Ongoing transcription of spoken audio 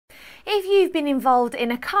If you've been involved in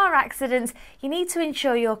a car accident, you need to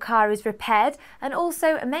ensure your car is repaired and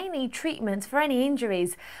also may need treatment for any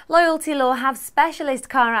injuries. Loyalty Law have specialist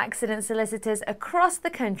car accident solicitors across the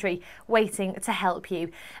country waiting to help you.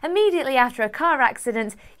 Immediately after a car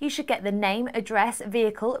accident, you should get the name, address,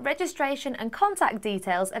 vehicle, registration and contact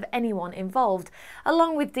details of anyone involved,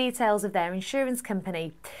 along with details of their insurance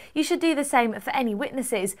company. You should do the same for any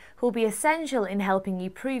witnesses who will be essential in helping you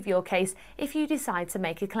prove your case if you decide to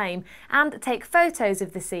make a claim, and take photos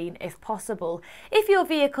of the scene if possible. If your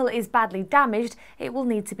vehicle is badly damaged, it will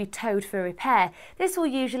need to be towed for repair. This will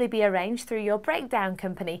usually be arranged through your breakdown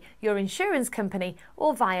company, your insurance company,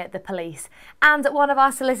 or via the police. And one of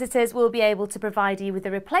our solicitors will be able to provide you with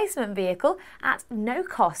a replacement vehicle at no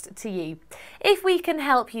cost to you. If we can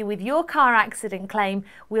help you with your car accident claim,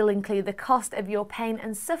 we'll include the cost of your pain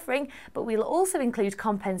and suffering, but we'll also include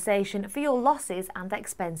compensation for your losses and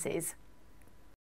expenses.